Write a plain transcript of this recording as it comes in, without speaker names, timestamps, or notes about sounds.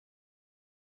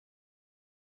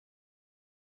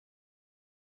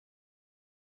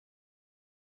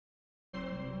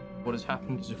What has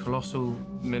happened is a colossal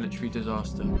military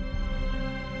disaster.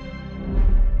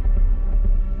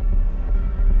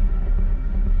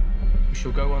 We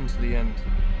shall go on to the end.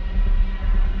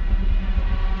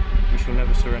 We shall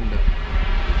never surrender.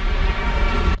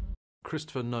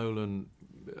 Christopher Nolan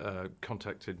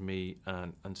contacted me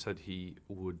and said he'd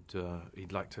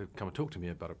like to come and talk to me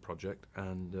about a project,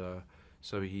 and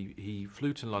so he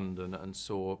flew to London and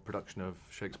saw a production of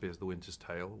Shakespeare's The Winter's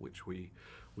Tale, which we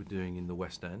were doing in the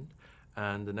West End.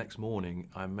 And the next morning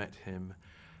I met him,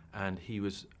 and he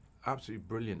was absolutely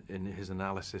brilliant in his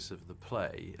analysis of the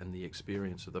play and the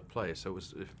experience of the play. So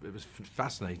it was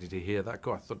fascinating to hear that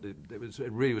go. I thought it was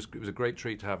a great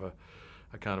treat to have a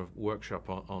kind of workshop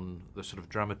on the sort of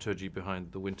dramaturgy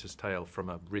behind The Winter's Tale from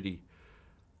a really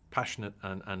passionate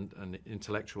and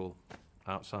intellectual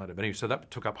outsider. But anyway, so that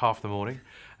took up half the morning,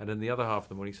 and then the other half of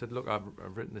the morning he said, look, I've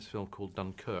written this film called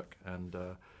Dunkirk, and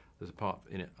there's a part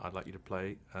in it I'd like you to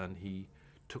play. And he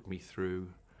took me through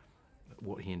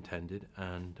what he intended,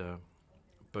 and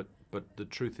but the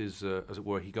truth is, as it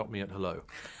were, he got me at hello.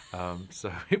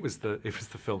 So it was the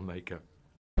filmmaker.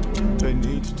 They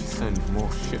need to send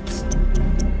more ships.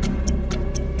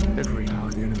 Every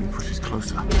hour the enemy pushes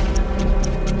closer.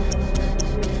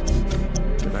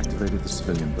 They've activated the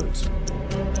civilian boats.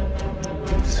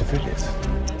 Civilians?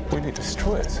 We need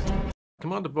destroyers.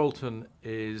 Commander Bolton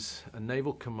is a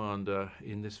naval commander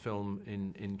in this film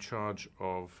in charge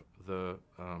of the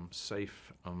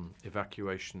safe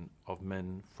evacuation of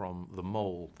men from the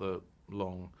mole, the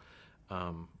long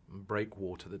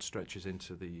breakwater that stretches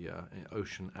into the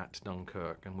ocean at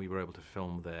Dunkirk, and we were able to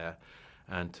film there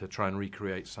and to try and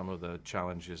recreate some of the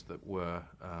challenges that were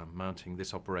mounting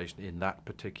this operation in that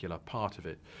particular part of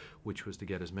it, which was to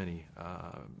get as many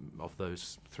of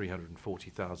those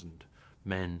 340,000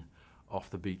 men off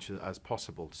the beach as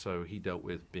possible. So he dealt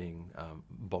with being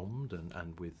bombed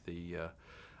and with the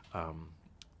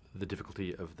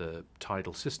difficulty of the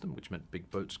tidal system, which meant big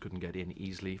boats couldn't get in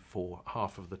easily for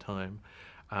half of the time,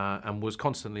 and was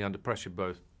constantly under pressure,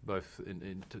 both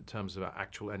in terms of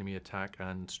actual enemy attack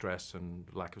and stress and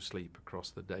lack of sleep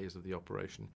across the days of the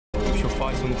operation. We shall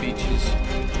fight on the beaches.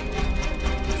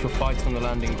 We shall fight on the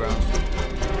landing grounds.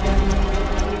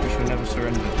 We shall never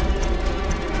surrender. We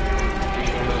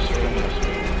shall never surrender.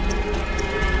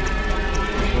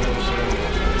 We shall never surrender.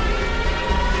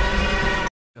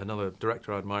 Another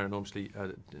director I admire enormously,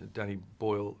 Danny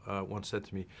Boyle, once said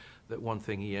to me that one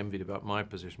thing he envied about my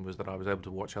position was that I was able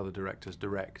to watch other directors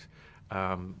direct,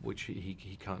 which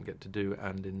he can't get to do.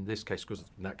 And in this case, because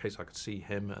in that case I could see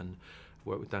him and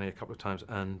work with Danny a couple of times,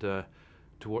 and to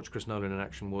watch Chris Nolan in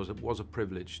action was a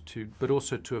privilege. But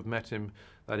also to have met him,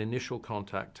 that initial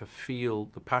contact, to feel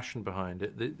the passion behind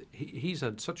it. He's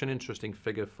such an interesting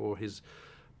figure for his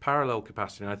parallel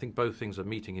capacity, and I think both things are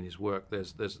meeting in his work.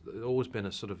 There's always been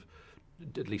a sort of,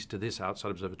 at least to this outside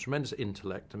observer, tremendous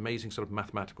intellect, amazing sort of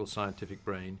mathematical scientific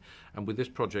brain, and with this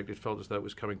project it felt as though it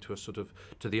was coming to a sort of,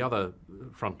 to the other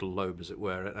frontal lobe, as it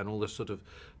were, and all this sort of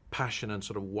passion and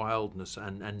sort of wildness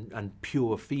and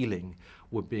pure feeling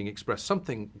were being expressed.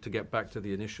 Something, to get back to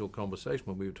the initial conversation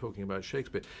when we were talking about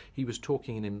Shakespeare, he was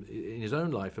talking in his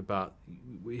own life about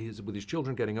with his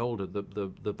children getting older,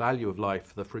 the value of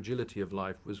life, the fragility of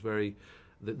life was very,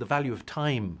 the value of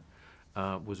time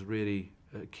was really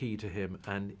key to him,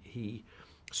 and he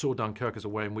saw Dunkirk as a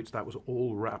way in which that was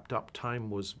all wrapped up. Time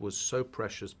was so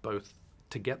precious, both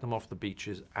to get them off the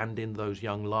beaches and in those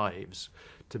young lives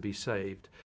to be saved.